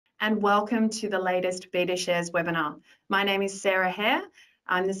and welcome to the latest BetaShares webinar. My name is Sarah Hare.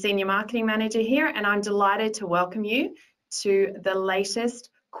 I'm the Senior Marketing Manager here, and I'm delighted to welcome you to the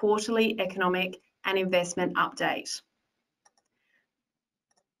latest quarterly economic and investment update.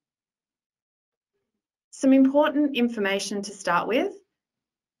 Some important information to start with.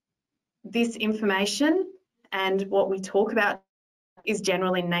 This information and what we talk about is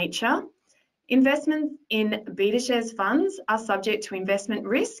general in nature. Investments in BetaShares funds are subject to investment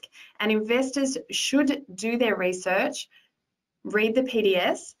risk, and investors should do their research, read the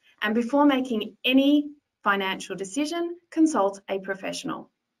PDS, and before making any financial decision, consult a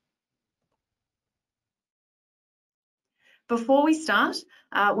professional. Before we start,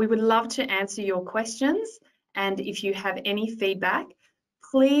 we would love to answer your questions, and if you have any feedback,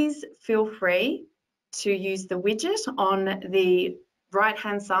 please feel free to use the widget on the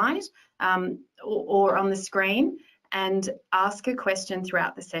right-hand side or on the screen and ask a question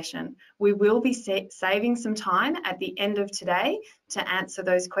throughout the session. We will be saving some time at the end of today to answer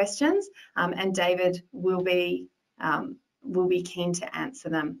those questions, and David will be keen to answer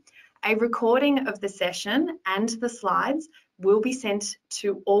them. A recording of the session and the slides will be sent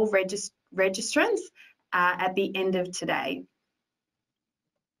to all registrants at the end of today.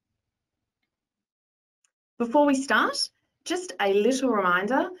 Before we start, just a little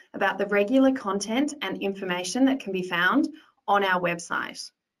reminder about the regular content and information that can be found on our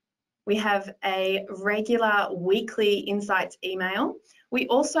website. We have a regular weekly insights email. We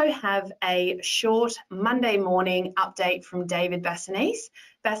also have a short Monday morning update from David Bassanese,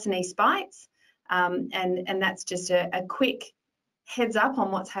 Bassanese Bites, and that's just a quick heads up on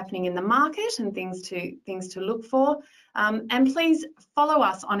what's happening in the market and things to look for. And please follow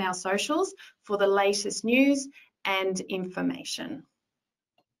us on our socials for the latest news and information.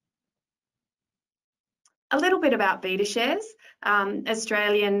 A little bit about BetaShares,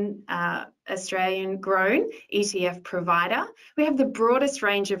 Australian grown ETF provider. We have the broadest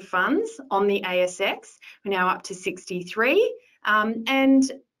range of funds on the ASX. We're now up to 63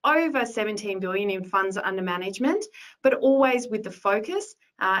 and over 17 billion in funds under management, but always with the focus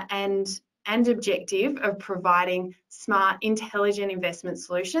and objective of providing smart, intelligent investment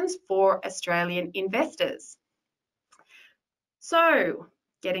solutions for Australian investors. So,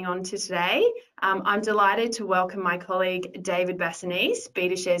 getting on to today, I'm delighted to welcome my colleague David Bassanese,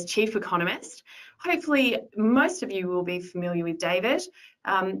 BetaShares Chief Economist. Hopefully, most of you will be familiar with David.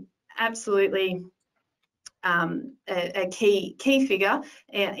 Absolutely a key figure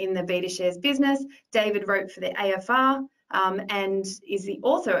in the BetaShares business. David wrote for the AFR and is the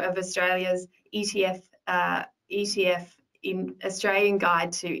author of Australia's ETF in Australian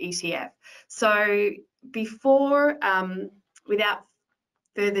Guide to ETF. So before, without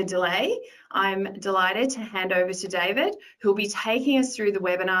further delay, I'm delighted to hand over to David, who'll be taking us through the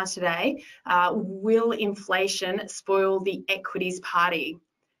webinar today. Will inflation spoil the equities party?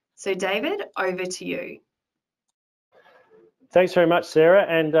 So David, over to you. Thanks very much, Sarah,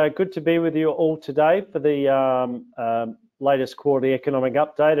 and good to be with you all today for the latest quarterly economic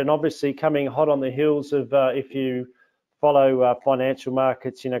update. And obviously coming hot on the heels of, if you follow financial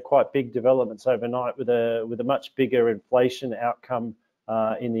markets, quite big developments overnight with a much bigger inflation outcome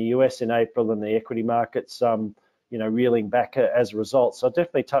in the US in April, and the equity markets, reeling back as a result. So I'll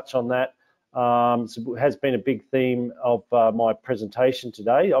definitely touch on that. So it has been a big theme of my presentation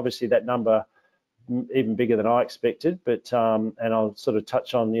today. Obviously, that number even bigger than I expected, but and I'll sort of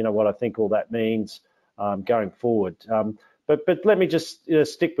touch on what I think all that means going forward. But let me just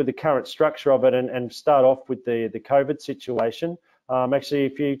stick with the current structure of it and start off with the COVID situation. Actually,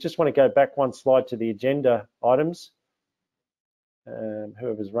 if you just want to go back one slide to the agenda items,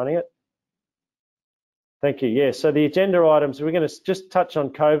 whoever's running it. Thank you. Yeah, so the agenda items, we're going to just touch on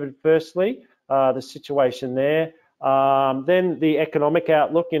COVID firstly, the situation there. Then the economic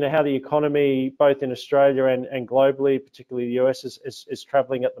outlook, how the economy, both in Australia and globally, particularly the US, is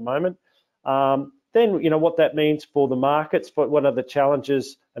travelling at the moment. Then, what that means for the markets, what are the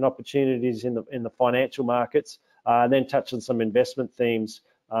challenges and opportunities in the financial markets, and then touch on some investment themes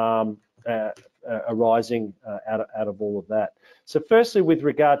arising out of all of that. So firstly, with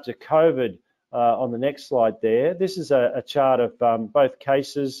regard to COVID, on the next slide there, this is a chart of both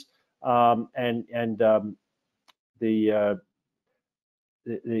cases and the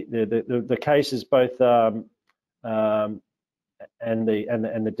cases both and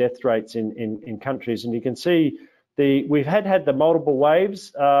the death rates in countries, and you can see we've had the multiple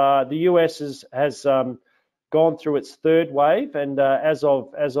waves. The US has gone through its third wave, and as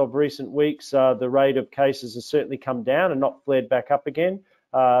of recent weeks, the rate of cases has certainly come down and not flared back up again.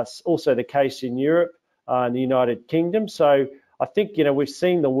 Also the case in Europe and the United Kingdom. So I think, you know, we've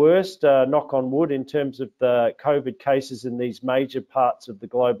seen the worst, knock on wood, in terms of the COVID cases in these major parts of the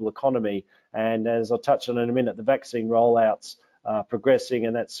global economy. And as I'll touch on in a minute, the vaccine rollouts progressing,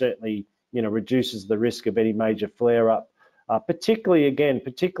 and that certainly, you know, reduces the risk of any major flare-up. Particularly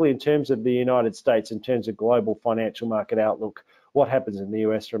in terms of the United States, in terms of global financial market outlook, what happens in the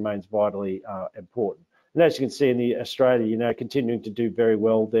US remains vitally important. And as you can see in Australia, you know, continuing to do very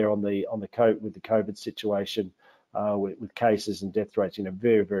well there with the COVID situation, with cases and death rates, you know,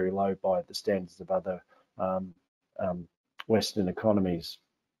 very, very low by the standards of other Western economies.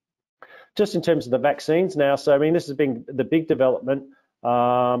 Just in terms of the vaccines now, so I mean, this has been the big development.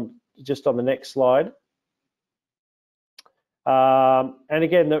 Just on the next slide. And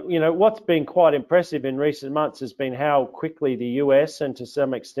again, you know, what's been quite impressive in recent months has been how quickly the US and to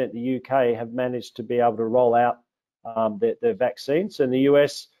some extent the UK have managed to be able to roll out their vaccines. So in the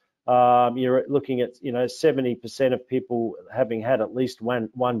US, you're looking at, you know, 70% of people having had at least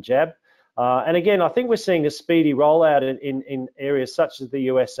one jab. And again, I think we're seeing a speedy rollout in areas such as the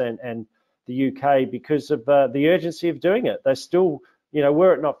US and the UK because of the urgency of doing it. They're still, you know,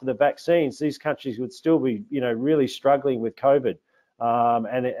 were it not for the vaccines, these countries would still be, you know, really struggling with COVID.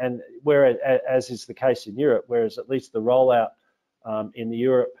 And whereas, as is the case in Europe, whereas at least the rollout in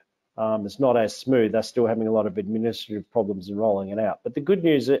Europe is not as smooth. They're still having a lot of administrative problems in rolling it out. But the good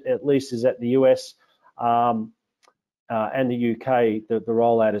news, at least, is that the US and the UK, the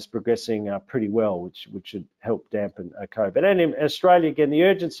rollout is progressing pretty well, which should help dampen COVID. And in Australia, again, the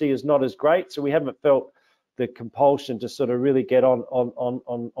urgency is not as great, so we haven't felt the compulsion to sort of really get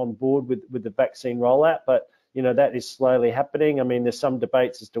on board with the vaccine rollout, but you know, that is slowly happening. I mean, there's some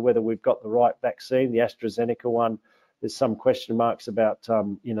debates as to whether we've got the right vaccine, the AstraZeneca one. There's some question marks about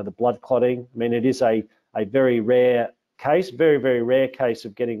you know, the blood clotting. I mean, it is a very rare case, very, very rare case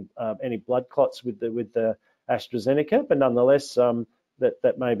of getting any blood clots with the AstraZeneca, but nonetheless,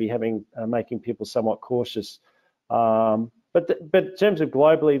 that may be making people somewhat cautious. But in terms of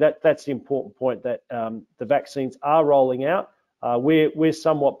globally, that's the important point, that the vaccines are rolling out. We're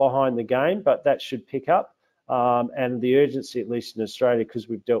somewhat behind the game, but that should pick up. And the urgency, at least in Australia, because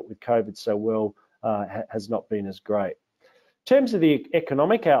we've dealt with COVID so well, has not been as great. In terms of the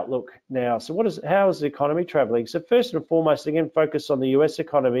economic outlook now, so how is the economy travelling? So first and foremost, again, focus on the US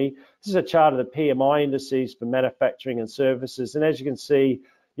economy. This is a chart of the PMI indices for manufacturing and services, and as you can see,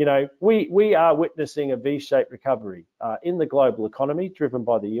 you know, we are witnessing a V-shaped recovery in the global economy, driven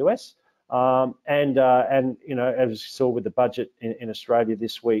by the US, and you know, as you saw with the budget in Australia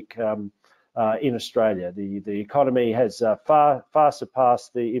this week, in Australia, the economy has far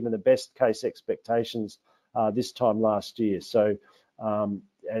surpassed even the best case expectations this time last year. So,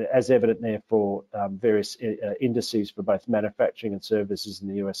 as evident there for various indices for both manufacturing and services in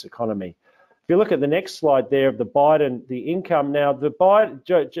the US economy. If you look at the next slide there of the income now,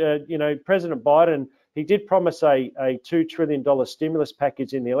 you know, President Biden, he did promise a $2 trillion stimulus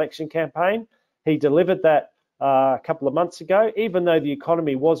package in the election campaign. He delivered that a couple of months ago, even though the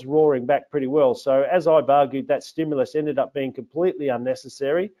economy was roaring back pretty well. So as I've argued, that stimulus ended up being completely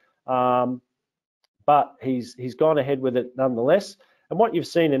unnecessary, but he's gone ahead with it nonetheless. And what you've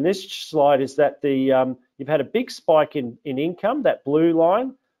seen in this slide is that you've had a big spike in income, that blue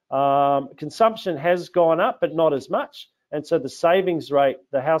line. Consumption has gone up, but not as much. And so the savings rate,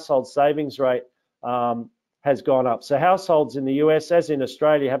 the household savings rate, has gone up. So households in the US, as in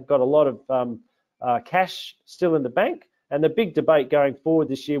Australia, have got a lot of cash still in the bank. And the big debate going forward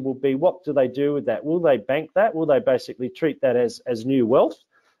this year will be, what do they do with that? Will they bank that? Will they basically treat that as new wealth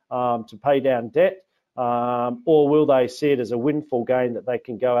to pay down debt? Or will they see it as a windfall gain that they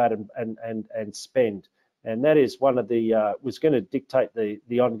can go out and spend? And that is one of the was going to dictate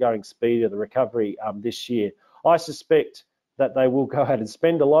the ongoing speed of the recovery this year. I suspect that they will go ahead and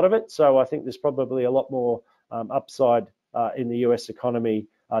spend a lot of it. So I think there's probably a lot more upside in the US economy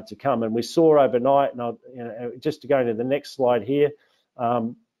to come. And we saw overnight, and you know, just to go into the next slide here,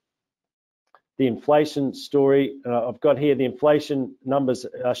 the inflation story. I've got here the inflation numbers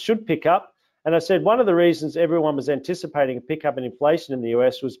should pick up. And I said one of the reasons everyone was anticipating a pickup in inflation in the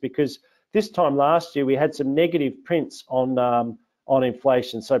US was because this time last year we had some negative prints on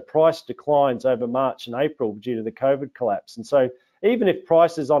inflation, so price declines over March and April due to the COVID collapse. And so even if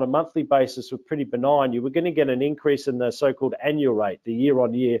prices on a monthly basis were pretty benign, you were going to get an increase in the so-called annual rate. The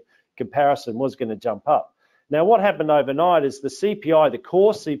year-on-year comparison was going to jump up. Now what happened overnight is the CPI, the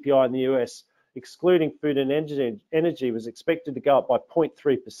core CPI in the US, excluding food and energy, was expected to go up by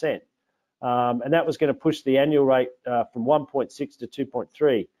 0.3%. And that was going to push the annual rate from 1.6 to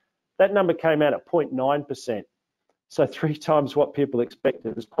 2.3. That number came out at 0.9%, so 3 times what people expected.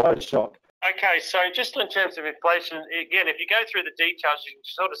 It was quite a shock. Okay, so just in terms of inflation, again, if you go through the details, you can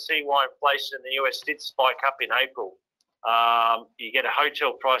sort of see why inflation in the US did spike up in April. You get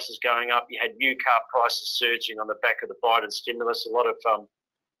hotel prices going up. You had new car prices surging on the back of the Biden stimulus. A lot of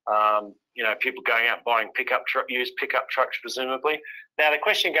people going out buying used pickup trucks, presumably. Now the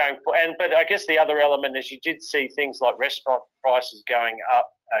question going forward, but I guess the other element is you did see things like restaurant prices going up,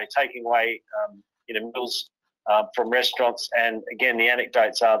 taking away meals from restaurants, and again the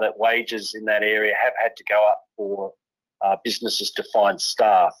anecdotes are that wages in that area have had to go up for businesses to find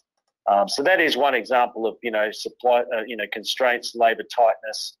staff. So that is one example of supply constraints, labour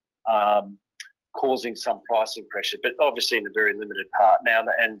tightness, causing some pricing pressure, but obviously in a very limited part now.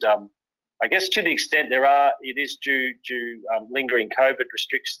 And I guess to the extent it is due to lingering COVID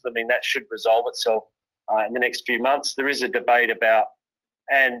restrictions. I mean, that should resolve itself in the next few months. There is a debate about,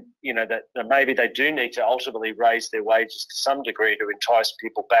 and that maybe they do need to ultimately raise their wages to some degree to entice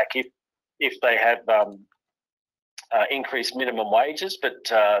people back if they have increased minimum wages, but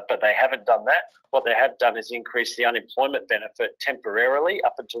they haven't done that. What they have done is increase the unemployment benefit temporarily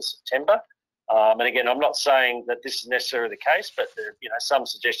up until September. And again, I'm not saying that this is necessarily the case, but some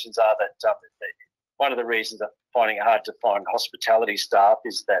suggestions are that one of the reasons I'm finding it hard to find hospitality staff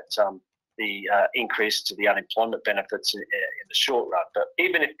is that the increase to the unemployment benefits in the short run. But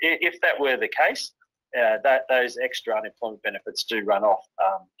even if that were the case, those extra unemployment benefits do run off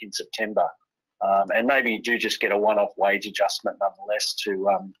in September. And maybe you do just get a one-off wage adjustment nonetheless to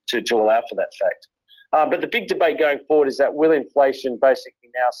allow for that fact. But the big debate going forward is that will inflation basically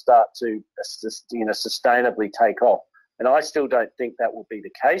now start to sustainably take off? And I still don't think that will be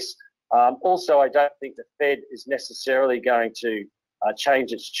the case. Also, I don't think the Fed is necessarily going to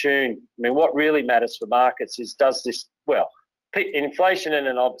change its tune. I mean, what really matters for markets is inflation in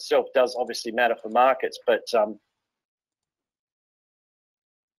and of itself does obviously matter for markets, but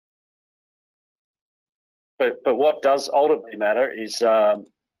what does ultimately matter is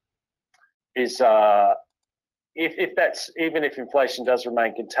if inflation does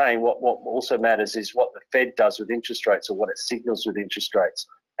remain contained, what also matters is what the Fed does with interest rates, or what it signals with interest rates.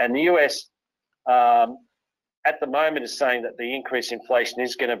 And the US at the moment is saying that the increase in inflation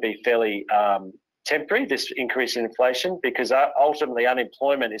is going to be fairly temporary, this increase in inflation, because ultimately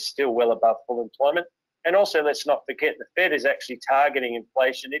unemployment is still well above full employment. And also, let's not forget, the Fed is actually targeting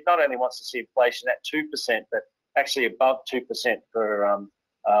inflation. It not only wants to see inflation at 2%, but actually above 2% for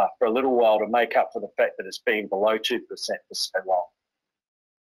a little while, to make up for the fact that it's been below 2% for so long.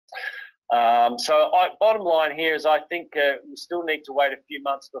 Bottom line here is I think we still need to wait a few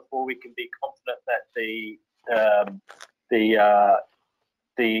months before we can be confident that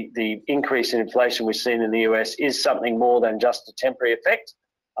the increase in inflation we've seen in the US is something more than just a temporary effect.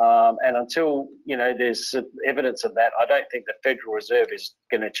 And until there's evidence of that, I don't think the Federal Reserve is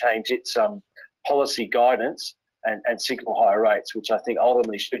going to change its policy guidance and signal higher rates, which I think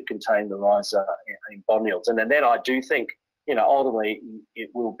ultimately should contain the rise in bond yields. And then I do think ultimately it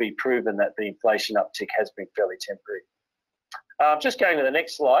will be proven that the inflation uptick has been fairly temporary. Just going to the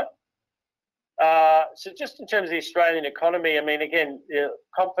next slide. So just in terms of the Australian economy, I mean, again,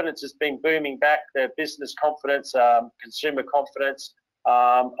 confidence has been booming back. The business confidence, consumer confidence.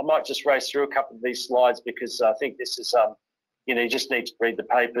 I might just race through a couple of these slides because I think this is, you just need to read the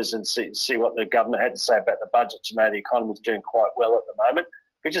papers and see what the government had to say about the budget to know the economy is doing quite well at the moment.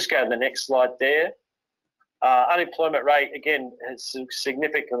 We just go to the next slide there. Unemployment rate, again, has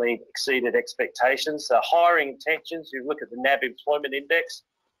significantly exceeded expectations. Hiring intentions, you look at the NAB employment index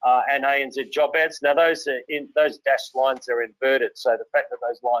and ANZ job ads. Now, those dashed lines are inverted. So the fact that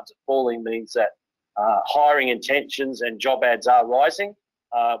those lines are falling means that hiring intentions and job ads are rising,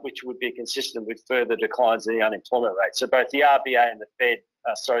 which would be consistent with further declines in the unemployment rate. So both the RBA and the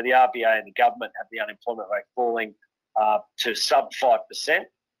the RBA and the government have the unemployment rate falling to sub 5%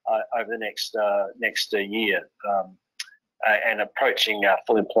 over the next year and approaching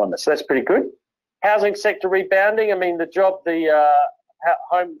full employment. So that's pretty good. Housing sector rebounding. I mean, the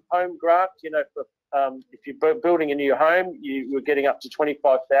home grant, for if you're building a new home, you were getting up to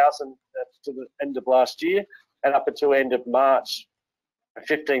 $25,000 to the end of last year, and up until end of March, a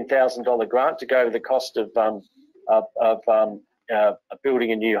 $15,000 grant to go with the cost of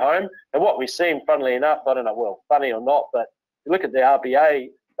building a new home. And what we've seen, funnily enough, I don't know, well, funny or not, but if you look at the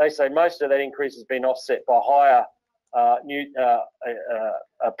RBA, they say most of that increase has been offset by higher new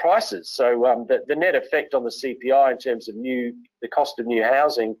prices. So the net effect on the CPI in terms of the cost of new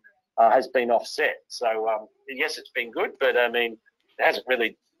housing has been offset. So yes, it's been good, but I mean, it hasn't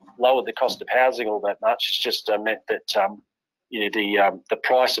really lowered the cost of housing all that much. It's just meant that the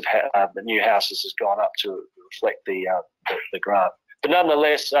price of the new houses has gone up to reflect the grant. But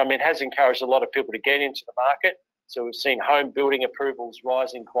nonetheless, it has encouraged a lot of people to get into the market. So we've seen home building approvals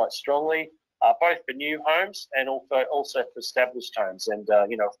rising quite strongly, both for new homes and also for established homes. And,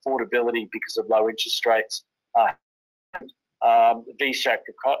 affordability because of low interest rates, the V-shaped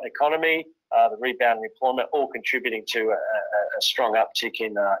economy, the rebound in employment, all contributing to a strong uptick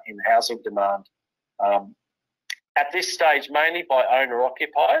in housing demand. At this stage, mainly by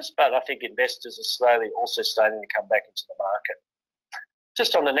owner-occupiers, but I think investors are slowly also starting to come back into the market.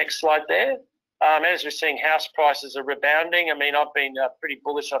 Just on the next slide there, as we're seeing house prices are rebounding. I've been pretty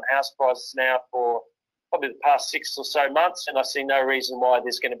bullish on house prices now for probably the past 6 or so months, and I see no reason why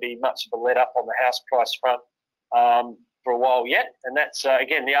there's going to be much of a let up on the house price front for a while yet. And that's,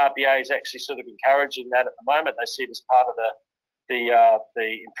 again, the RBA is actually sort of encouraging that at the moment. They see it as part of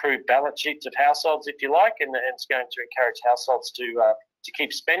the improved balance sheets of households, if you like, and it's going to encourage households to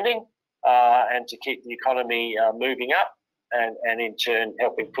keep spending and to keep the economy moving up, and in turn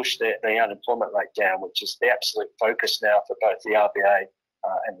helping push the unemployment rate down, which is the absolute focus now for both the RBA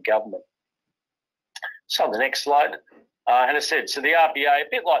and the government. So on the next slide, and as I said, so the RBA, a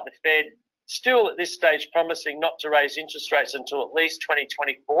bit like the Fed, still at this stage promising not to raise interest rates until at least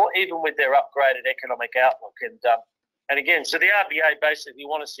 2024, even with their upgraded economic outlook. And again, so the RBA basically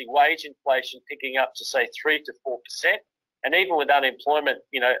want to see wage inflation picking up to say 3 to 4%, and even with unemployment,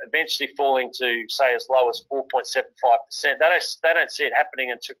 eventually falling to say as low as 4.75%. They don't see it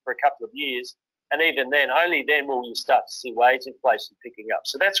happening until for a couple of years, and even then, only then will you start to see wage inflation picking up.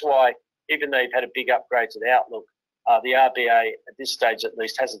 So that's why, even though you've had a big upgrade to the outlook, the RBA at this stage at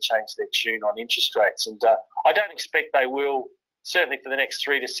least hasn't changed their tune on interest rates, and I don't expect they will. Certainly for the next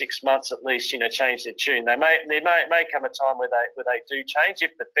 3 to 6 months at least, change their tune. There may come a time where they do change.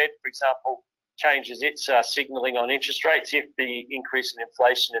 If the Fed, for example, changes its signalling on interest rates, if the increase in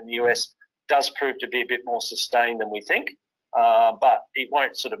inflation in the US does prove to be a bit more sustained than we think, but it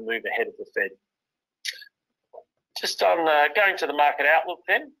won't sort of move ahead of the Fed. Just on going to the market outlook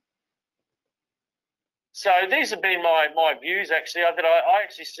then. So these have been my views actually. That I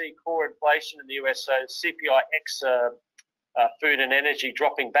actually see core inflation in the US, so CPI X food and energy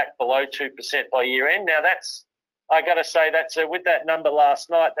dropping back below 2% by year end. Now I got to say that's with that number last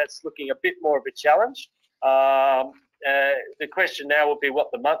night, that's looking a bit more of a challenge. The question now will be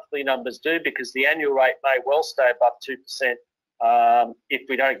what the monthly numbers do, because the annual rate may well stay above 2% if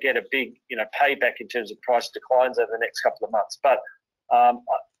we don't get a big payback in terms of price declines over the next couple of months. But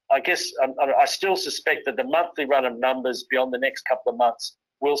I guess I still suspect that the monthly run of numbers beyond the next couple of months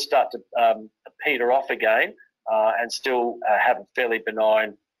will start to peter off again. And still have a fairly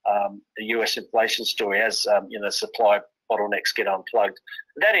benign the US inflation story as supply bottlenecks get unplugged.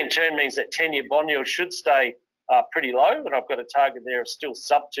 That in turn means that 10-year bond yields should stay pretty low, and I've got a target there of still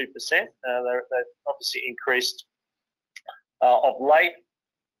sub 2%. They've obviously increased of late.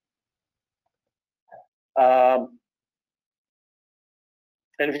 And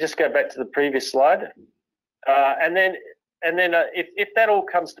if you just go back to the previous slide, and then if that all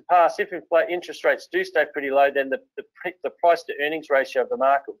comes to pass, if interest rates do stay pretty low, then the price to earnings ratio of the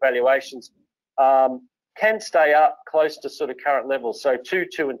market valuations can stay up close to sort of current levels. So 2,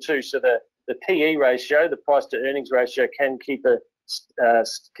 2, and 2. So the PE ratio, the price to earnings ratio, can keep a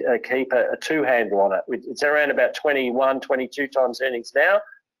 2 handle on it. It's around about 21, 22 times earnings now,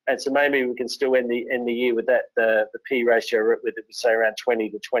 and so maybe we can still end the year with that the PE ratio with say around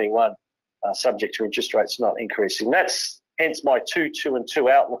 20 to 21, subject to interest rates not increasing. That's hence my 2, 2, and 2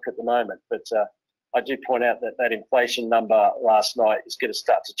 outlook at the moment. But I do point out that inflation number last night is going to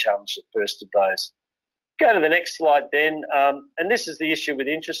start to challenge the first of those. Go to the next slide then, and this is the issue with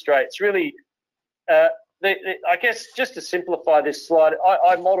interest rates. Really, I guess just to simplify this slide,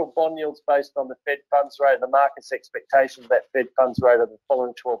 I model bond yields based on the Fed funds rate and the market's expectation of that Fed funds rate over the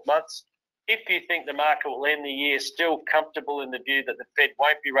following 12 months. If you think the market will end the year still comfortable in the view that the Fed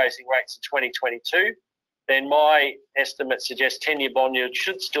won't be raising rates in 2022, then my estimate suggests 10-year bond yield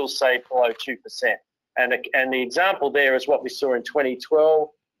should still stay below 2%. And the example there is what we saw in 2012,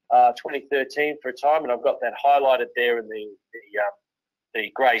 2013 for a time, and I've got that highlighted there in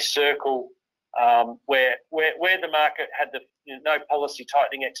the grey circle, where the market had the no policy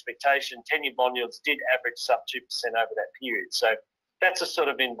tightening expectation. 10-year bond yields did average sub 2% over that period. So that's a sort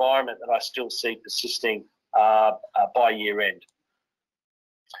of environment that I still see persisting by year end.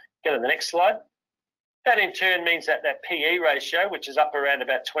 Go to the next slide. That in turn means that PE ratio, which is up around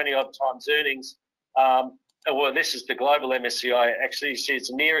about 20 odd times earnings, well, this is the global MSCI, actually you see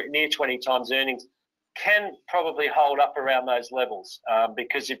it's near 20 times earnings, can probably hold up around those levels,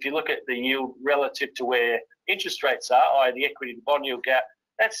 because if you look at the yield relative to where interest rates are, i.e. the equity to bond yield gap,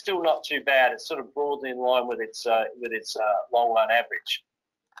 that's still not too bad. It's sort of broadly in line with its long run average.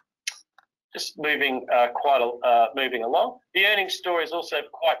 Just moving moving along. The earnings story is also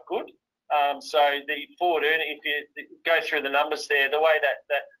quite good. So the forward earning, if you go through the numbers there, the way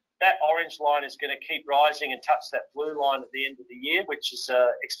that orange line is going to keep rising and touch that blue line at the end of the year, which is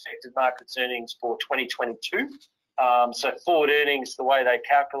expected markets earnings for 2022. So forward earnings, the way they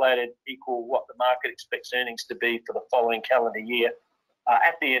calculated, equal what the market expects earnings to be for the following calendar year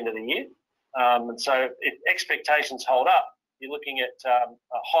at the end of the year. And so if expectations hold up, you're looking at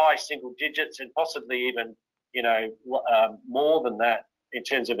high single digits and possibly even, more than that in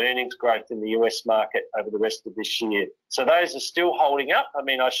terms of earnings growth in the US market over the rest of this year. So those are still holding up. I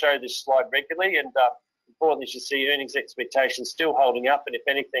mean, I show this slide regularly, and importantly, you see earnings expectations still holding up, and if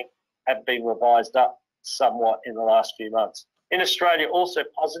anything, have been revised up somewhat in the last few months. In Australia, also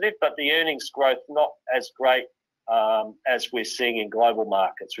positive, but the earnings growth not as great as we're seeing in global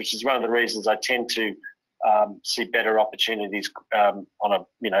markets, which is one of the reasons I tend to see better opportunities on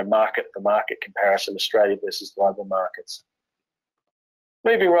a market-for-market comparison, Australia versus global markets.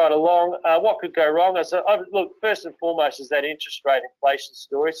 Moving right along, what could go wrong? Look, first and foremost is that interest rate inflation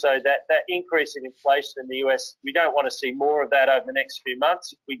story. So that increase in inflation in the US, we don't want to see more of that over the next few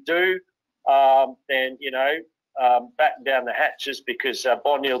months. If we do, then, batten down the hatches, because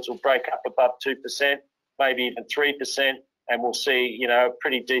bond yields will break up above 2%, maybe even 3%, and we'll see, a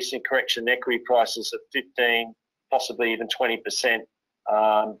pretty decent correction in equity prices of 15, possibly even 20%.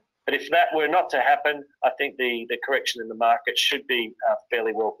 But if that were not to happen, I think the correction in the market should be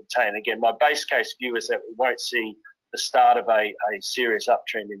fairly well contained. Again, my base case view is that we won't see the start of a serious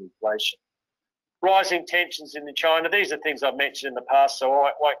uptrend in inflation. Rising tensions in China, these are things I've mentioned in the past, so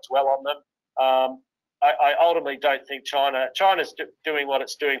I won't dwell on them. I ultimately don't think China's doing what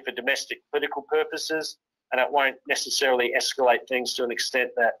it's doing for domestic political purposes, and it won't necessarily escalate things to an extent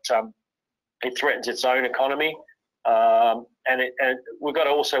that it threatens its own economy. And we've got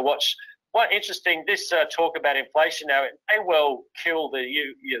to also watch. Quite interesting, this talk about inflation now, it may well kill the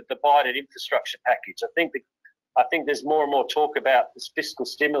Biden infrastructure package. I think there's more and more talk about this fiscal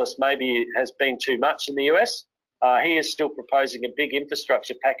stimulus. Maybe it has been too much in the US. He is still proposing a big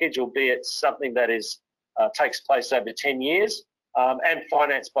infrastructure package, albeit something that takes place over 10 years and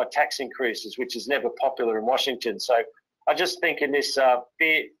financed by tax increases, which is never popular in Washington. So I just think in this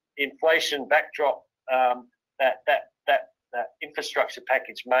inflation backdrop, that infrastructure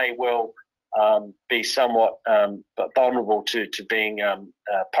package may well be somewhat vulnerable to being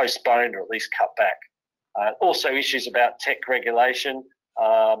postponed or at least cut back. Also issues about tech regulation,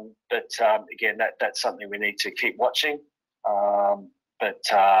 but again, that's something we need to keep watching. But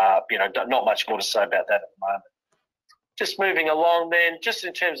not much more to say about that at the moment. Just moving along then, just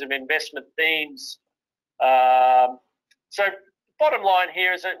in terms of investment themes. So bottom line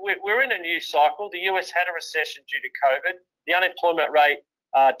here is that we're in a new cycle. The US had a recession due to COVID. The unemployment rate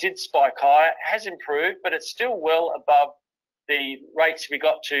did spike higher, has improved, but it's still well above the rates we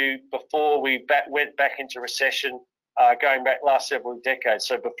got to before we went back into recession, going back last several decades,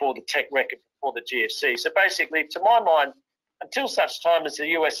 so before the tech wreck and before the GFC. So basically, to my mind, until such time as the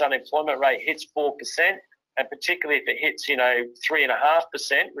US unemployment rate hits 4%, and particularly if it hits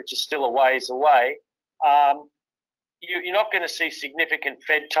 3.5%, which is still a ways away, you're not going to see significant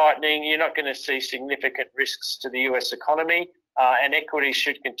Fed tightening. You're not going to see significant risks to the US economy, and equities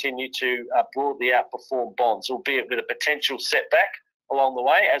should continue to broadly outperform bonds, albeit with a potential setback along the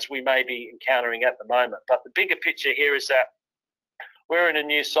way, as we may be encountering at the moment. But the bigger picture here is that we're in a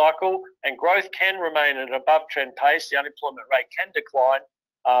new cycle, and growth can remain at an above-trend pace. The unemployment rate can decline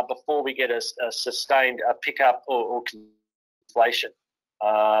before we get a sustained pickup or inflation.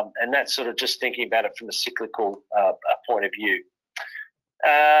 And that's sort of just thinking about it from a cyclical point of view.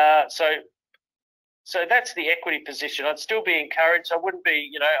 So that's the equity position. I'd still be encouraged. I wouldn't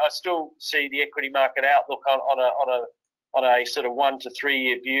be, I still see the equity market outlook on a sort of 1 to 3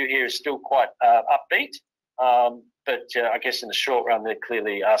 year view here is still quite upbeat. But I guess in the short run, there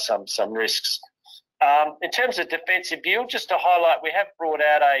clearly are some risks. In terms of defensive yield, just to highlight, we have brought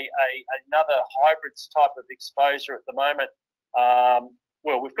out another hybrids type of exposure at the moment.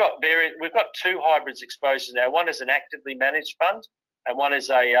 Well, we've got two hybrids exposures now. One is an actively managed fund, and one is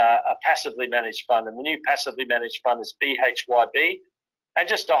a passively managed fund. And the new passively managed fund is BHYB. And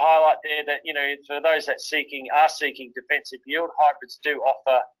just to highlight there that, for those that are seeking defensive yield, hybrids do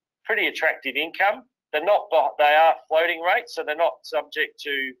offer pretty attractive income. They are floating rates, so they're not subject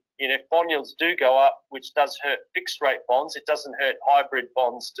to, if bond yields do go up, which does hurt fixed rate bonds, it doesn't hurt hybrid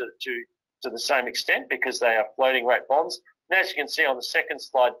bonds to the same extent because they are floating rate bonds. And as you can see on the second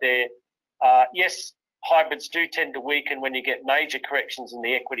slide there, yes, hybrids do tend to weaken when you get major corrections in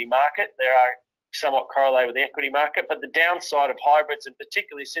the equity market. They are somewhat correlated with the equity market, but the downside of hybrids, and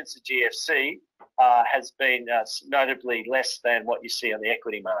particularly since the GFC, has been notably less than what you see on the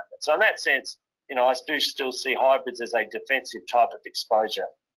equity market. So in that sense, I do still see hybrids as a defensive type of exposure,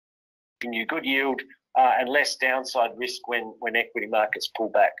 giving you good yield and less downside risk when equity markets pull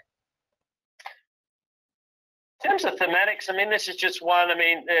back. In terms of thematics, this is just one.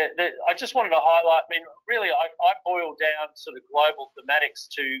 I just wanted to highlight, really, I boil down sort of global thematics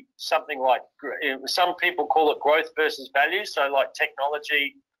to something like, some people call it growth versus value, so like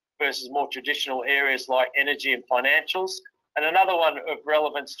technology versus more traditional areas like energy and financials. And another one of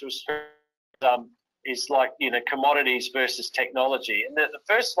relevance to Australia is like, commodities versus technology. And the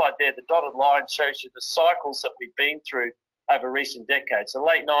first slide there, the dotted line, shows you the cycles that we've been through over recent decades. So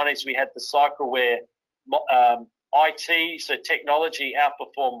late 90s, we had the cycle where IT, so technology,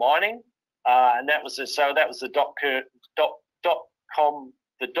 outperformed mining, and that was the dot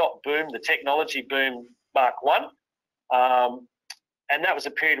boom, the technology boom, Mark 1, and that was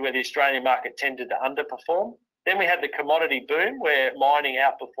a period where the Australian market tended to underperform. Then we had the commodity boom, where mining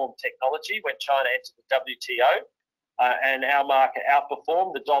outperformed technology when China entered the WTO, and our market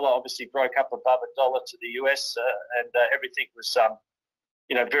outperformed. The dollar obviously broke up above $1 to the US, and everything was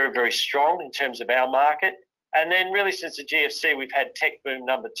very, very strong in terms of our market. And then really since the GFC, we've had tech boom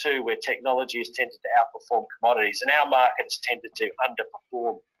number 2, where technology has tended to outperform commodities, and our market has tended to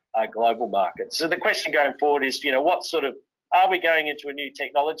underperform global markets. So the question going forward is, what sort of, are we going into a new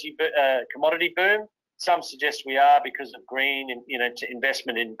technology commodity boom? Some suggest we are because of green and,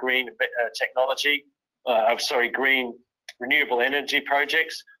 investment in green technology, green renewable energy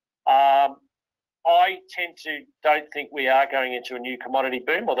projects. I don't think we are going into a new commodity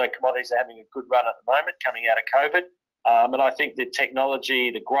boom, although commodities are having a good run at the moment coming out of COVID. And I think the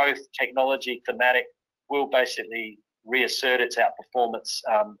growth technology thematic will basically reassert its outperformance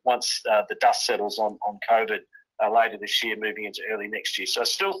once the dust settles on COVID later this year, moving into early next year. So I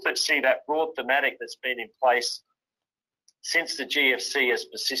still see that broad thematic that's been in place since the GFC as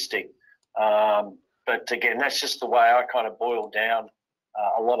persisting. But again, that's just the way I kind of boil down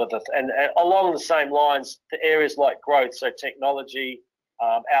a lot of and along the same lines, the areas like growth, so technology,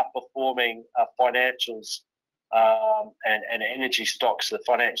 outperforming financials and energy stocks, the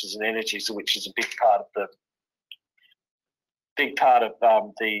financials and energies, which is a big part of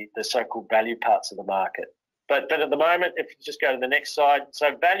the so-called value parts of the market. But at the moment, if you just go to the next slide,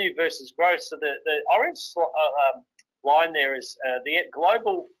 so value versus growth. So the orange line there is the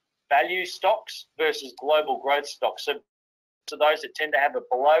global value stocks versus global growth stocks. So those that tend to have a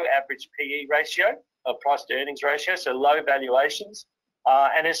below average PE ratio, or price to earnings ratio, so low valuations.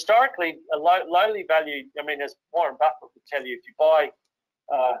 And historically, a lowly valued, as Warren Buffett would tell you, if you buy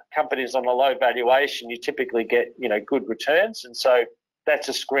companies on a low valuation, you typically get, good returns. And so that's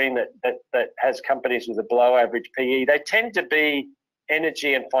a screen that has companies with a below average PE. They tend to be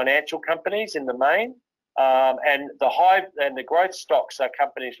energy and financial companies in the main. And the growth stocks are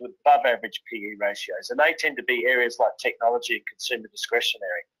companies with above average PE ratios, and they tend to be areas like technology and consumer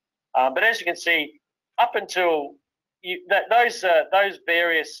discretionary. But as you can see, up until those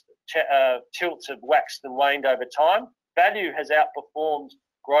various tilts have waxed and waned over time. Value has outperformed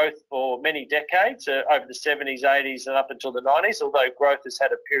growth for many decades, over the 70s, 80s, and up until the 90s, although growth has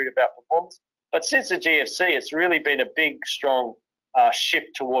had a period of outperformance. But since the GFC, it's really been a big, strong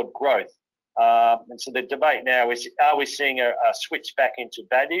shift toward growth. And so the debate now is, are we seeing a switch back into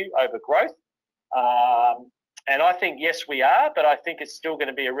value over growth? And I think, yes, we are, but I think it's still going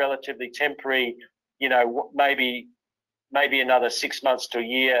to be a relatively temporary, maybe another 6 months to a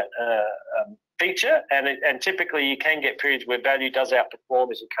year feature. And typically you can get periods where value does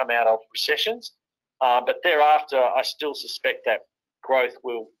outperform as you come out of recessions. But thereafter, I still suspect that growth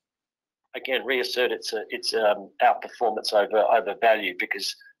will, again, reassert its outperformance over value,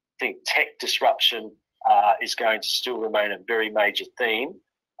 because I think tech disruption is going to still remain a very major theme.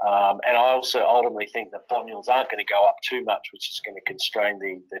 And I also ultimately think that bond yields aren't going to go up too much, which is going to constrain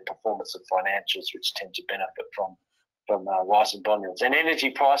the performance of financials, which tend to benefit from rising bond yields. And energy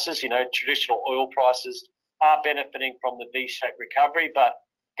prices, traditional oil prices are benefiting from the V-shaped recovery, but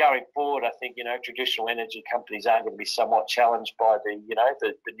going forward, I think, traditional energy companies are going to be somewhat challenged by the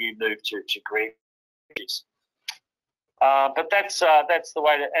new move to green energies. But that's the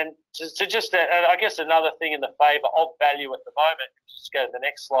way to, and I guess another thing in the favour of value at the moment, just go to the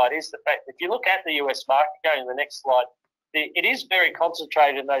next slide, is the fact that if you look at the US market, going to the next slide, it is very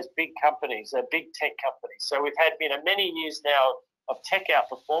concentrated in those big companies, big tech companies. So we've had many years now of tech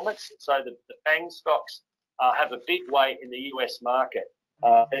outperformance. So the FANG stocks have a big weight in the US market.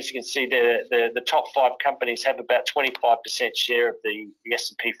 As you can see, the top 5 companies have about 25% share of the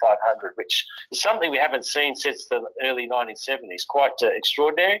S&P 500, which is something we haven't seen since the early 1970s. Quite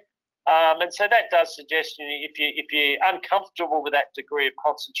extraordinary. And so that does suggest, if you're uncomfortable with that degree of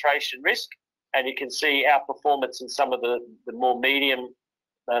concentration risk, and you can see outperformance in some of the more medium,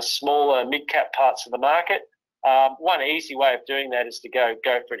 smaller, mid-cap parts of the market, one easy way of doing that is to go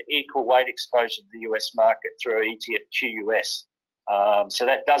for an equal weight exposure to the US market through ETF QUS. So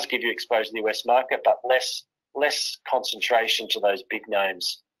that does give you exposure to the US market, but less concentration to those big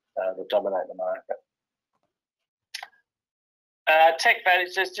names that dominate the market. Tech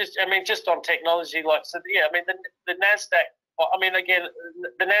values, just on technology, the Nasdaq. Again,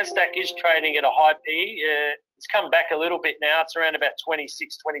 the Nasdaq is trading at a high PE. It's come back a little bit now. It's around about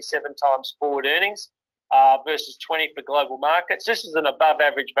 26, 27 times forward earnings versus 20 for global markets. This is an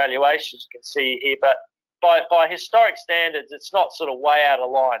above-average valuation, as you can see here, but by historic standards, it's not sort of way out of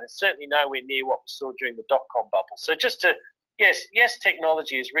line. It's certainly nowhere near what we saw during the dot-com bubble. So just to, yes,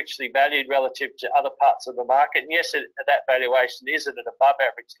 technology is richly valued relative to other parts of the market. And yes, that valuation is at an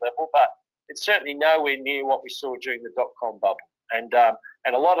above-average level, but it's certainly nowhere near what we saw during the dot-com bubble. And a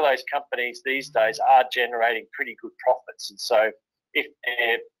lot of those companies these days are generating pretty good profits. And so if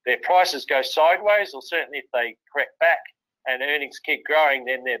their prices go sideways, or certainly if they correct back, and earnings keep growing,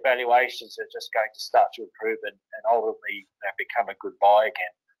 then their valuations are just going to start to improve and ultimately become a good buy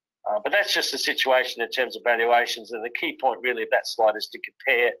again. But that's just the situation in terms of valuations. And the key point really of that slide is to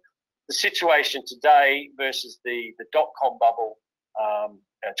compare the situation today versus the dot-com bubble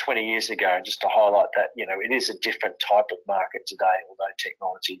 20 years ago, just to highlight that, it is a different type of market today, although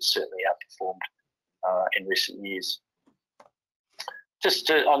technology has certainly outperformed in recent years.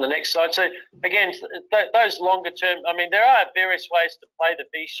 Just on the next slide. So again, those longer term, there are various ways to play the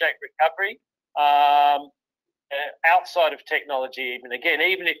V-shaped recovery outside of technology. Even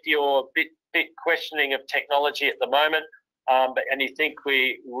if you're a bit questioning of technology at the moment, and you think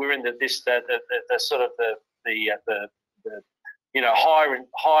we're in the sort of the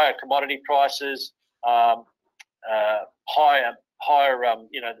higher commodity prices, higher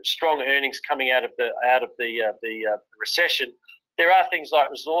strong earnings coming out of the recession. There are things like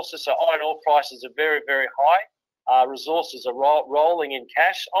resources. So iron ore prices are very, very high. Resources are rolling in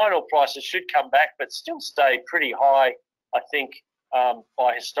cash. Iron ore prices should come back, but still stay pretty high, I think,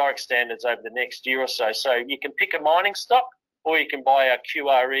 by historic standards over the next year or so. So you can pick a mining stock, or you can buy a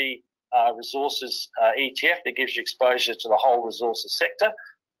QRE resources ETF that gives you exposure to the whole resources sector.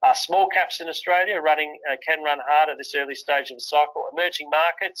 Small caps in Australia can run hard at this early stage of the cycle. Emerging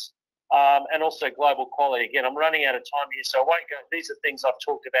markets, and also global quality. Again, I'm running out of time here, so I won't go. These are things I've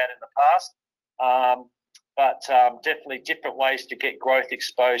talked about in the past, but definitely different ways to get growth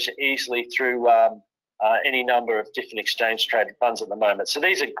exposure easily through any number of different exchange-traded funds at the moment. So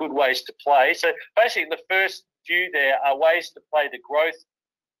these are good ways to play. So basically, the first few there are ways to play the growth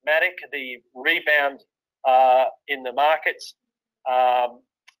thematic, the rebound in the markets,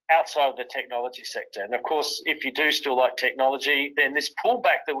 outside of the technology sector. And of course, if you do still like technology, then this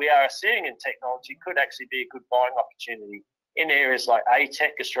pullback that we are seeing in technology could actually be a good buying opportunity in areas like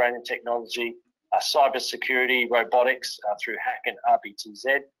ATech, Australian technology, cyber security, robotics through HACK and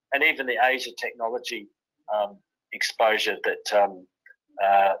RBTZ, and even the Asia technology exposure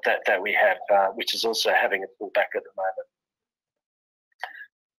that we have, which is also having a pullback at the moment.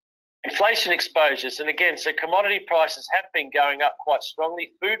 Inflation exposures, and again, so commodity prices have been going up quite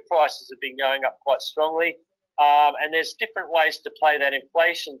strongly. Food prices have been going up quite strongly, and there's different ways to play that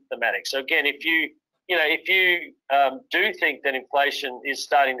inflation thematic. So again, if you do think that inflation is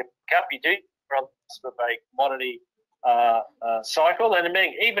starting to pick up, you do from sort of a commodity cycle, and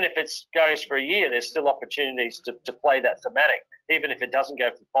even if it's goes for a year, there's still opportunities to play that thematic, even if it doesn't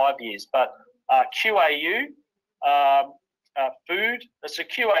go for 5 years. But QAU. Food. So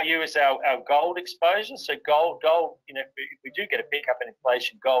QAU is our gold exposure. So gold. If we do get a pickup in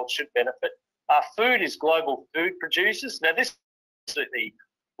inflation, gold should benefit. Food is global food producers. Now this is the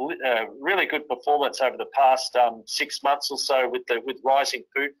really good performance over the past 6 months or so with rising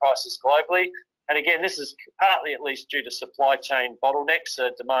food prices globally. And again, this is partly at least due to supply chain bottlenecks.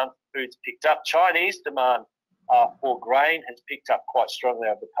 Demand for food's picked up. Chinese demand for grain has picked up quite strongly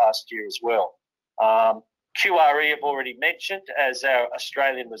over the past year as well. QRE I've already mentioned as our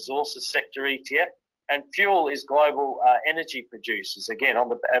Australian resources sector ETF, and fuel is global energy producers, again,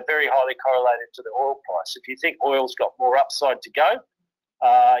 very highly correlated to the oil price. If you think oil's got more upside to go,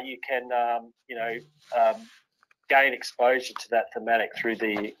 you can gain exposure to that thematic through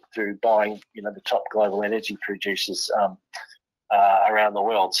buying the top global energy producers around the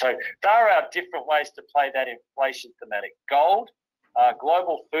world. So there are different ways to play that inflation thematic. Gold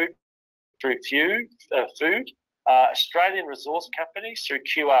global food through food, Australian resource companies through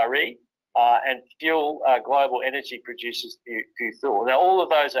QRE, and fuel global energy producers through fuel. Now, all of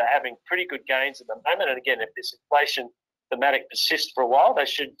those are having pretty good gains at the moment. And again, if this inflation thematic persists for a while, they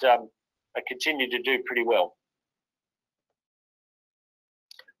should continue to do pretty well.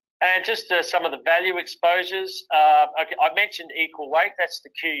 And just some of the value exposures. Okay, I mentioned equal weight. That's the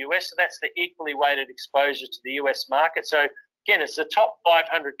QUS. So that's the equally weighted exposure to the US market. So again, it's the top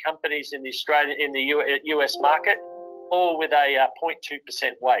 500 companies in the US market, all with a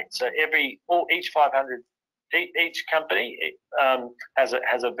 0.2% weight. So each company has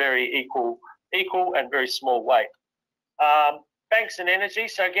a very equal and very small weight. Banks and energy.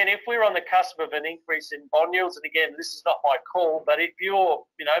 So again, if we're on the cusp of an increase in bond yields, and again, this is not my call, but if you're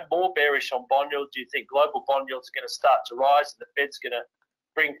more bearish on bond yields, do you think global bond yields are going to start to rise and the Fed's going to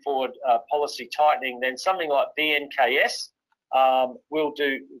bring forward policy tightening, then something like BNKS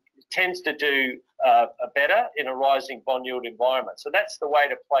tends to do better in a rising bond yield environment. So that's the way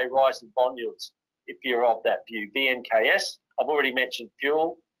to play rising bond yields if you're of that view. BNKS. I've already mentioned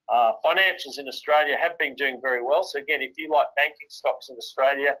fuel. Financials in Australia have been doing very well. So again, if you like banking stocks in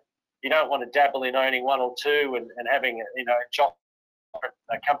Australia, you don't want to dabble in owning one or two and having chop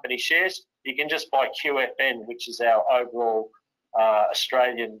company shares. You can just buy QFN, which is our overall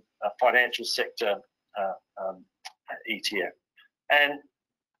Australian financial sector ETF. And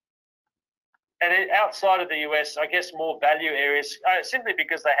outside of the US, I guess more value areas, simply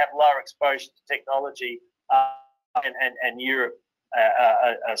because they have lower exposure to technology, and Europe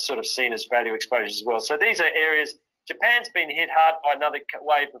are sort of seen as value exposures as well. So these are areas. Japan's been hit hard by another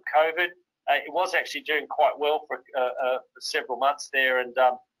wave of COVID. It was actually doing quite well for several months there, and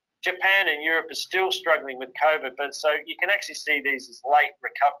Japan and Europe are still struggling with COVID. But so you can actually see these as late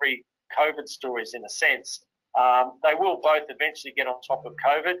recovery COVID stories in a sense. They will both eventually get on top of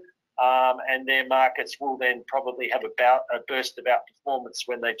COVID, and their markets will then probably have a burst of outperformance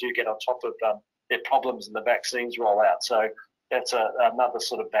when they do get on top of their problems and the vaccines roll out. So that's another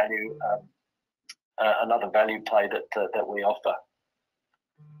sort of value, another value play that we offer.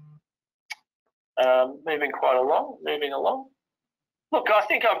 Moving along. Look, I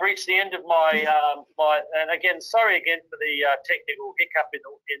think I've reached the end of my and again, sorry again for the technical hiccup.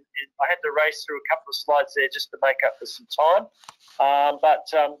 I had to race through a couple of slides there just to make up for some time. But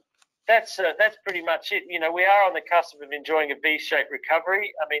that's pretty much it. We are on the cusp of enjoying a V-shaped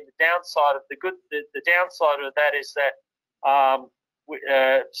recovery. I mean, the downside of that is that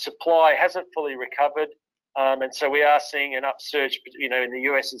supply hasn't fully recovered, and so we are seeing an upsurge, in the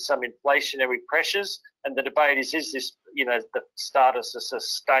US, and some inflationary pressures. And the debate is this, the start of a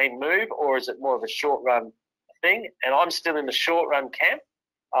sustained move, or is it more of a short-run thing? And I'm still in the short-run camp.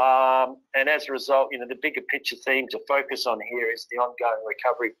 And as a result, the bigger picture theme to focus on here is the ongoing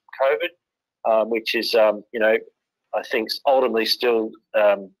recovery from COVID, which is, I think ultimately still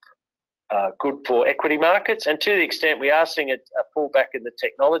good for equity markets. And to the extent we are seeing a pullback in the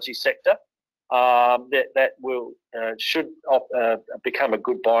technology sector, that should become a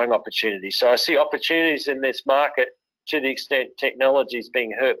good buying opportunity. So I see opportunities in this market to the extent technology is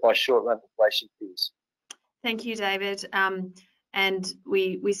being hurt by short-run inflation fears. Thank you, David. And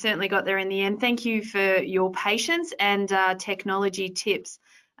we certainly got there in the end. Thank you for your patience and technology tips.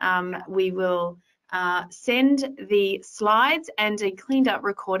 We will send the slides and a cleaned up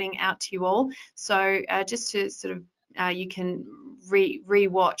recording out to you all. So just to sort of you can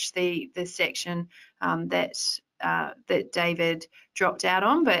re-watch the section that David dropped out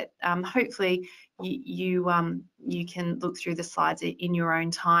on, but hopefully you can look through the slides in your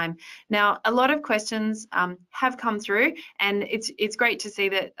own time. Now, a lot of questions have come through, and it's great to see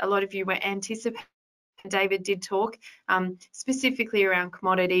that a lot of you were anticipating. David did talk specifically around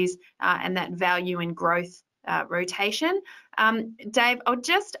commodities and that value and growth rotation. Dave, I'll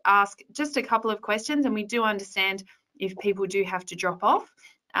just ask just a couple of questions, and we do understand if people do have to drop off,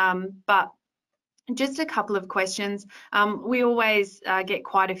 but just a couple of questions. We always get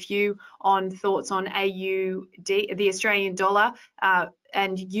quite a few on thoughts on AUD, the Australian dollar,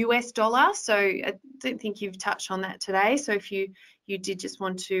 and US dollar. So I don't think you've touched on that today. So if you did just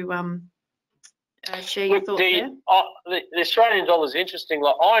want to share your thoughts there. The Australian dollar is interesting.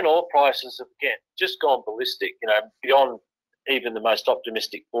 Like iron ore prices have again just gone ballistic. Beyond even the most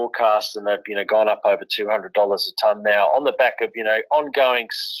optimistic forecasts, and they've gone up over $200 a tonne now on the back of ongoing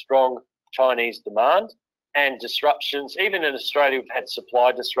strong Chinese demand and disruptions. Even in Australia, we've had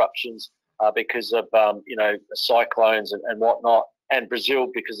supply disruptions because of cyclones and whatnot, and Brazil,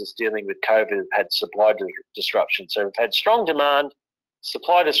 because it's dealing with COVID, have had supply disruptions. So we've had strong demand,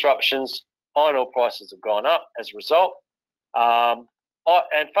 supply disruptions, iron ore prices have gone up as a result.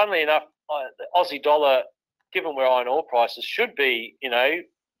 And funnily enough, the Aussie dollar, given where iron ore prices should be,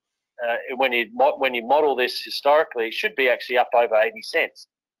 when you model this historically, it should be actually up over 80 cents.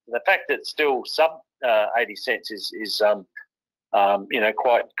 And the fact that it's still sub 80 cents is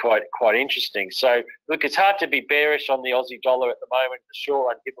quite interesting. So look, it's hard to be bearish on the Aussie dollar at the moment, for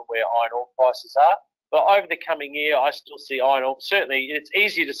sure, and given where iron ore prices are. But over the coming year, I still see iron ore. Certainly, it's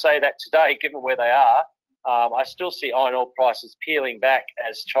easy to say that today, given where they are. I still see iron ore prices peeling back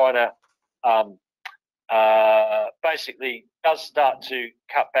as China basically does start to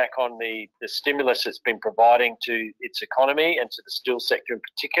cut back on the stimulus it's been providing to its economy and to the steel sector in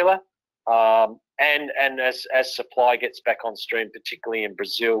particular. And as supply gets back on stream, particularly in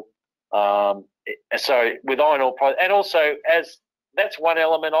Brazil. So with iron ore price, and also that's one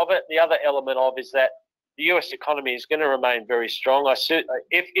element of it. The other element of is that the US economy is going to remain very strong.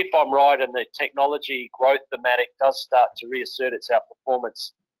 If I'm right and the technology growth thematic does start to reassert its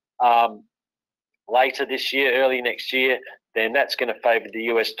outperformance later this year, early next year, then that's going to favour the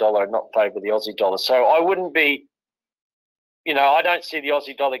US dollar and not favour the Aussie dollar. So I wouldn't be, I don't see the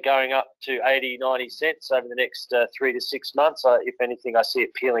Aussie dollar going up to 80, 90 cents over the next 3 to 6 months. If anything, I see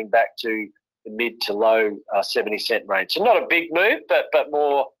it peeling back to the mid to low 70-cent range. So not a big move, but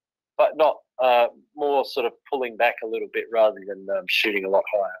more sort of pulling back a little bit rather than shooting a lot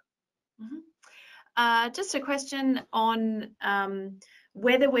higher. Mm-hmm. Just a question on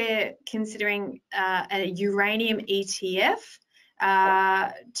whether we're considering a uranium ETF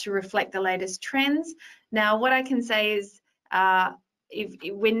to reflect the latest trends. Now, what I can say is if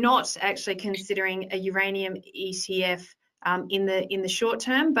we're not actually considering a uranium ETF in the short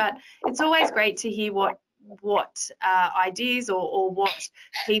term, but it's always great to hear what ideas or what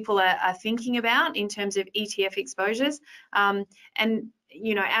people are thinking about in terms of ETF exposures. And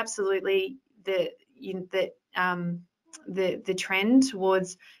absolutely the trend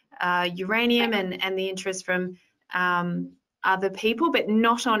towards uranium and the interest from other people, but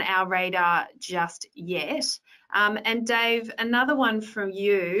not on our radar just yet. And Dave, another one from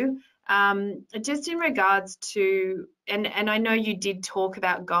you, just in regards to, and I know you did talk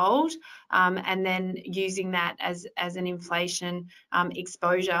about gold and then using that as an inflation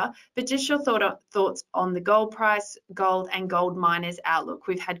exposure, but just your thoughts on the gold price, gold and gold miners outlook.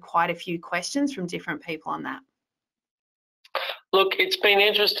 We've had quite a few questions from different people on that. Look, it's been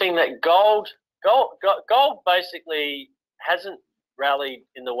interesting that gold basically hasn't rallied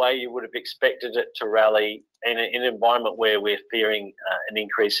in the way you would have expected it to rally in an environment where we're fearing an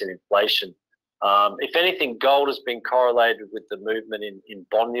increase in inflation. If anything, gold has been correlated with the movement in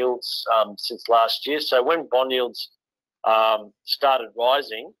bond yields since last year. So when bond yields started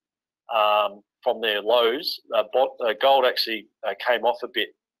rising from their lows, gold actually came off a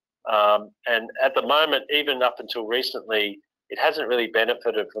bit. And at the moment, even up until recently, it hasn't really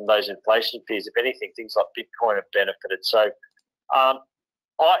benefited from those inflation fears. If anything, things like Bitcoin have benefited. So,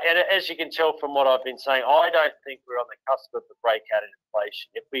 and as you can tell from what I've been saying, I don't think we're on the cusp of the breakout in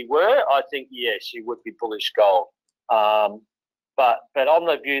inflation. If we were, I think, yes, you would be bullish gold. But on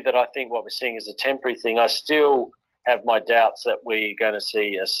the view that I think what we're seeing is a temporary thing, I still have my doubts that we're going to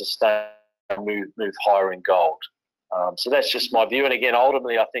see a sustained move higher in gold. So that's just my view. And again,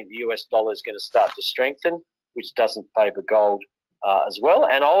 ultimately, I think the US dollar is going to start to strengthen, which doesn't favour gold as well.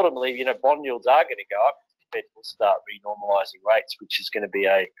 And ultimately, bond yields are going to go up. The Fed will start renormalising rates, which is going to be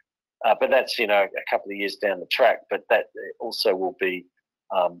but that's a couple of years down the track. But that also will be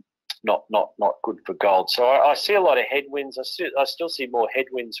not good for gold. So I see a lot of headwinds. I still see more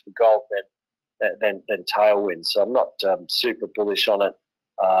headwinds for gold than tailwinds. So I'm not super bullish on it,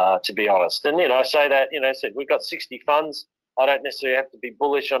 to be honest. And I say that I said we've got 60 funds. I don't necessarily have to be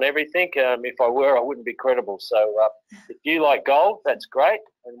bullish on everything. If I were, I wouldn't be credible. So if you like gold, that's great,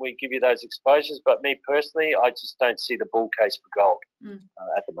 and we give you those exposures. But me personally, I just don't see the bull case for gold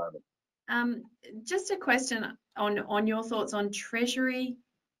at the moment. Just a question on your thoughts on Treasury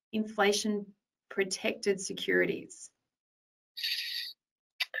inflation protected securities.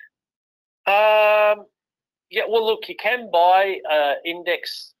 Yeah, well, look, you can buy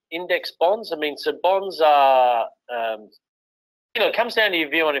index bonds. I mean, so bonds are. It comes down to your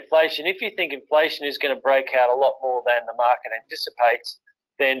view on inflation. If you think inflation is going to break out a lot more than the market anticipates,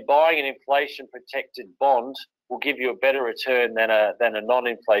 then buying an inflation-protected bond will give you a better return than a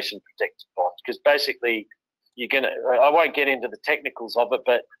non-inflation protected bond. Because basically, I won't get into the technicals of it,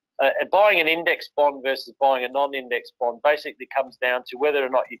 but buying an index bond versus buying a non-index bond basically comes down to whether or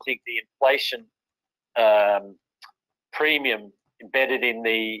not you think the inflation premium embedded in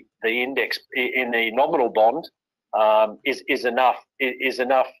the index in the nominal bond is enough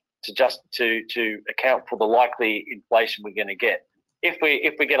to account for the likely inflation we're going to get. If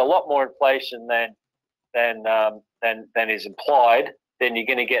we get a lot more inflation than is implied, then you're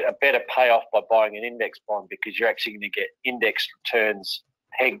going to get a better payoff by buying an index bond, because you're actually going to get index returns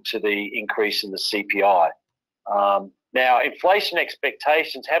pegged to the increase in the CPI. Now, inflation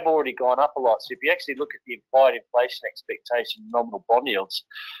expectations have already gone up a lot. So if you actually look at the implied inflation expectation nominal bond yields,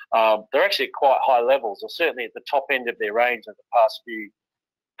 they're actually at quite high levels, or certainly at the top end of their range of the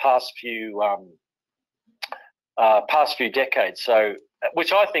past few decades. So,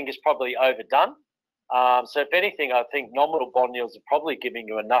 which I think is probably overdone. So if anything, I think nominal bond yields are probably giving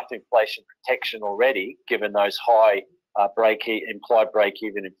you enough inflation protection already, given those high implied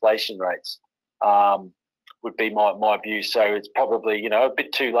break-even inflation rates. Would be my view. So it's probably, a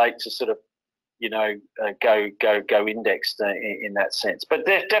bit too late to sort of, go indexed in that sense. But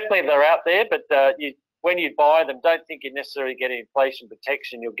they're out there. But when you buy them, don't think you're necessarily getting inflation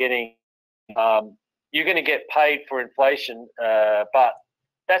protection. You're going to get paid for inflation, but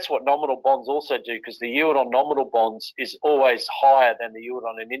that's what nominal bonds also do, because the yield on nominal bonds is always higher than the yield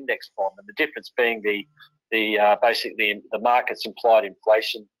on an index bond, and the difference being basically the market's implied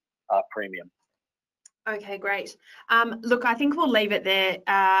inflation premium. Okay, great. Look, I think we'll leave it there.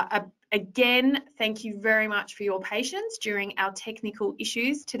 Again, thank you very much for your patience during our technical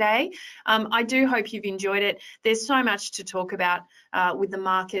issues today. I do hope you've enjoyed it. There's so much to talk about with the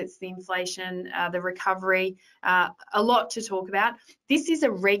markets, the inflation, the recovery, a lot to talk about. This is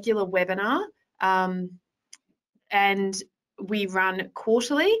a regular webinar, and we run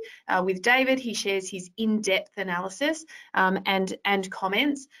quarterly with David. He shares his in-depth analysis and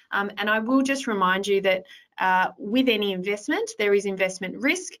comments. And I will just remind you that with any investment, there is investment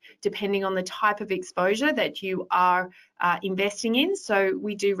risk depending on the type of exposure that you are investing in. So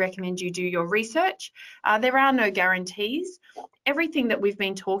we do recommend you do your research. There are no guarantees. Everything that we've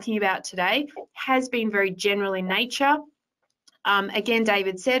been talking about today has been very general in nature. Again,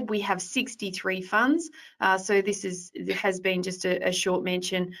 David said we have 63 funds, so this has been just a short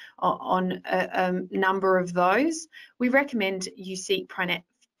mention on a number of those. We recommend you seek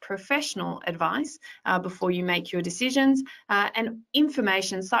professional advice before you make your decisions, and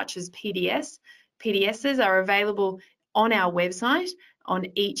information such as PDSs are available on our website on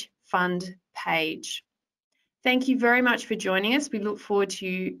each fund page. Thank you very much for joining us. We look forward to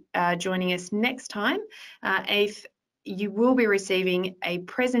you joining us next time. You will be receiving a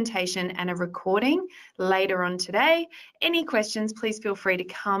presentation and a recording later on today. Any questions, please feel free to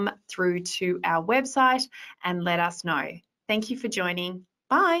come through to our website and let us know. Thank you for joining.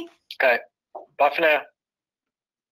 Bye. Okay. Bye for now.